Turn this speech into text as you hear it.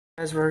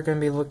Guys, we're going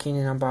to be looking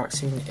and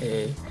unboxing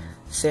a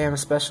Sam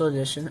Special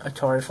Edition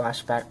ATARI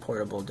FLASHBACK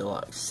Portable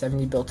Deluxe.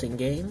 70 built-in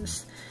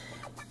games.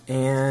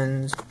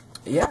 And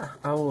yeah,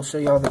 I will show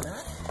you all the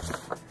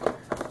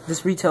back.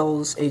 This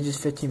retails ages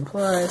 15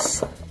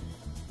 plus.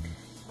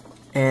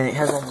 And it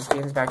has all these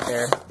games back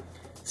there.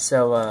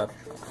 So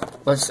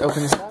let's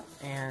open this up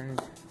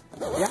and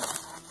yeah.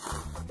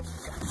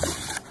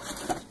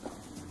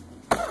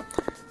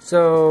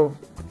 So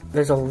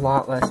there's a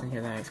lot less in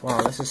here than I expected.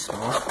 Wow, this is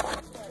small.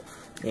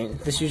 And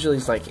this usually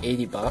is like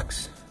 80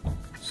 bucks.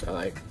 So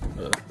like,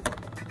 I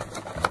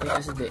think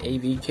this is the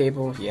AV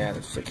cable. Yeah,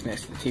 this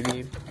connects to the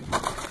TV.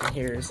 And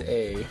here's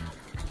a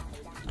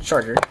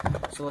charger.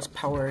 So let's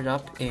power it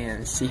up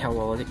and see how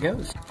well it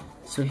goes.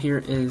 So here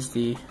is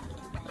the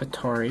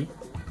ATARI.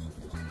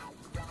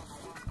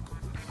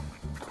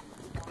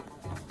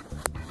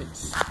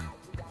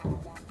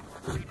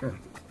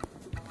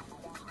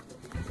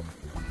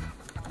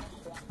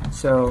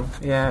 So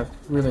yeah,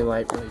 really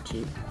light, really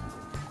cheap.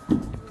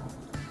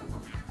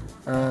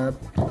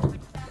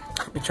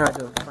 We tried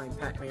to find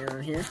Pac-Man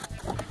on here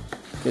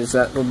because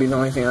that will be the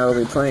only thing I will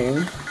be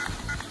playing.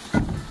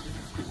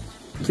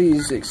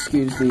 Please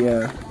excuse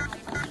the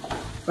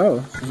oh,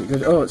 is it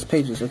good? Oh, it's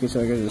pages. Okay,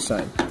 so I go to the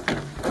side.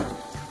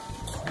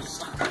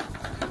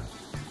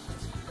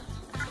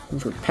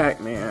 And for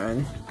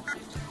Pac-Man.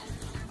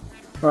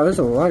 Wow, there's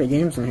a lot of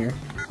games in here.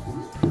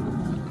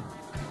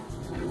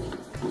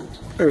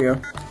 There we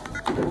go.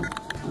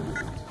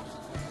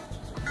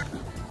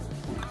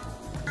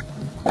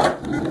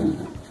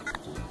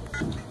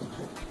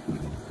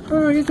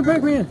 Oh, here's the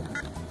Pac-Man.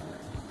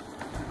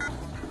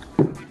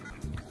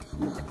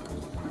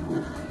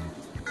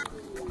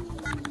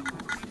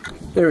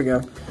 There we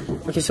go.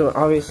 Okay, so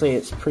obviously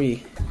it's a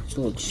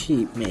little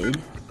cheap made.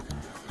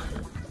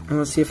 And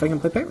let's see if I can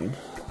play Pac-Man.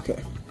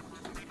 Okay.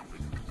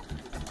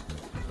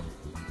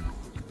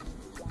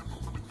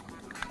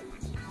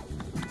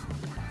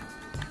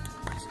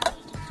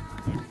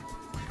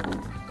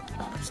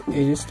 So A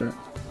to start.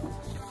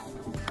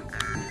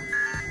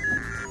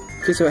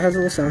 Okay, so it has a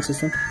little sound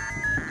system.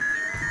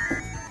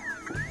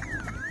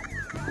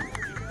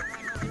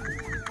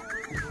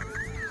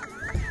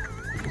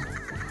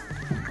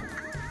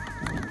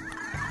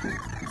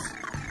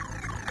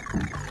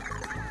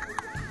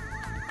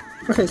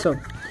 Okay, so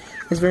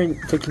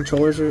the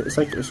controllers are, it's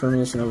like it's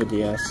reminiscent of a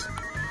DS.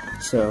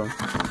 So,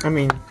 I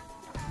mean,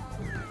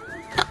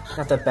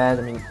 not that bad.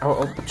 I mean,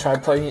 I'll try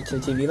plugging it to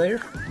the TV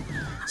later.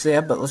 So yeah,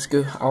 but let's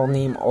go. I'll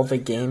name all the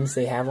games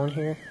they have on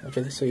here.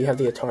 Okay, so you have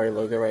the Atari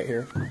logo right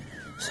here.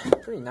 It's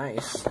pretty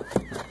nice.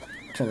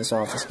 Turn this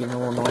off. It's getting a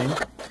little annoying.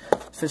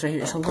 So this right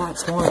here, it's a lot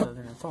smaller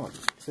than I thought.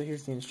 So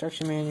here's the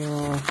instruction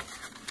manual.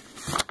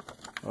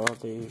 All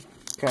the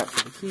crap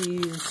for the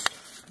keys.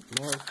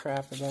 More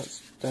crap about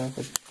stuff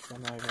that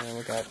I'm not even gonna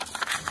look at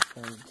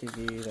on the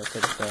TV, that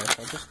sort of stuff.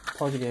 I'll just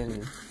plug it in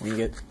and wing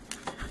it.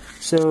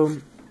 So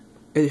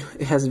it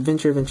has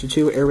Adventure, Adventure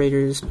 2, Air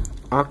Raiders,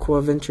 Aqua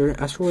Adventure,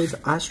 Asteroids,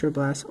 Astro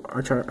Blast,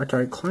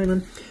 Atari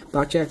Climbing,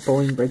 Blackjack,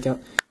 Bowling, Breakout,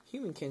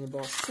 Human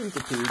Cannonball,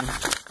 Centipede,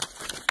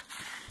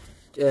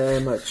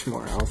 much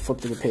more. I'll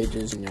flip to the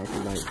pages and y'all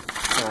can like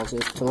pause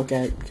it to look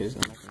at it because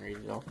I'm not gonna read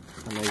it all.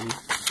 I'm lazy.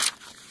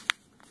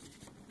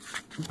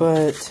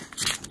 But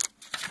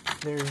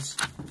there's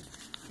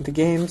the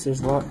games.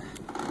 There's a lot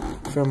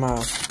from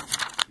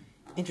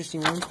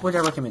interesting ones. Would I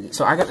recommend it?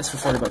 So I got this for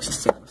 40 bucks. It's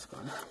still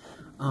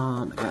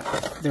fun.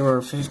 They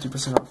were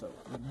 50% off at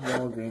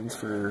Walgreens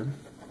for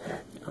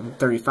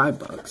 35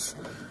 bucks.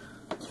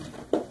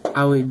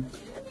 I would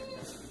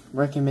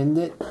recommend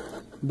it,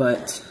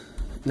 but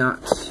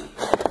not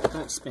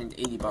spend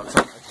 80 bucks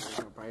on the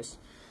original price.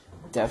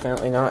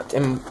 Definitely not.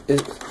 And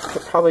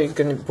it's probably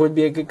would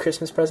be a good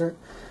Christmas present.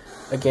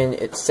 Again,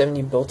 it's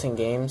 70 built-in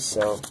games,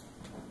 so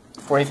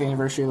 40th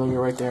anniversary logo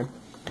right there.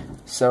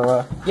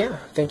 So yeah,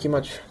 thank you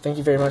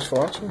very much for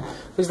watching.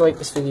 Please like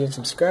this video and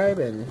subscribe,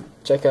 and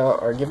check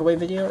out our giveaway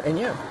video. And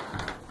yeah,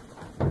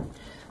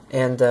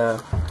 and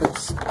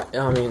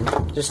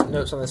just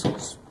notes on this: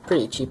 it's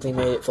pretty cheaply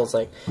made. It feels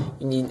like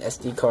you need an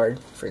SD card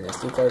for an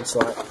SD card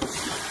slot,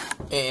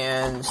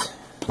 and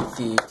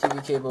the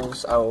TV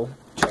cables. I'll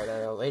try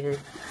that out later.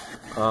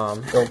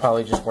 It'll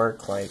probably just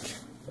work like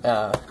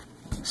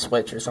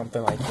switch or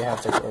something, like you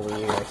have to, or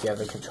like you have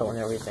the control and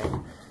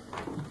everything.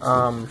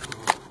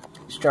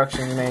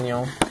 Instruction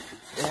manual.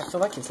 I feel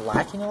like it's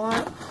lacking a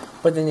lot,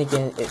 but then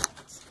again, it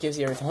gives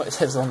you everything what it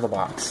says on the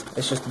box.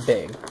 It's just a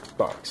big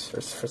box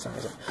for some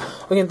reason.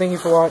 Again, thank you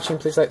for watching.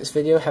 Please like this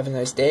video. Have a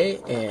nice day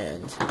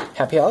and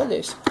happy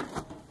holidays.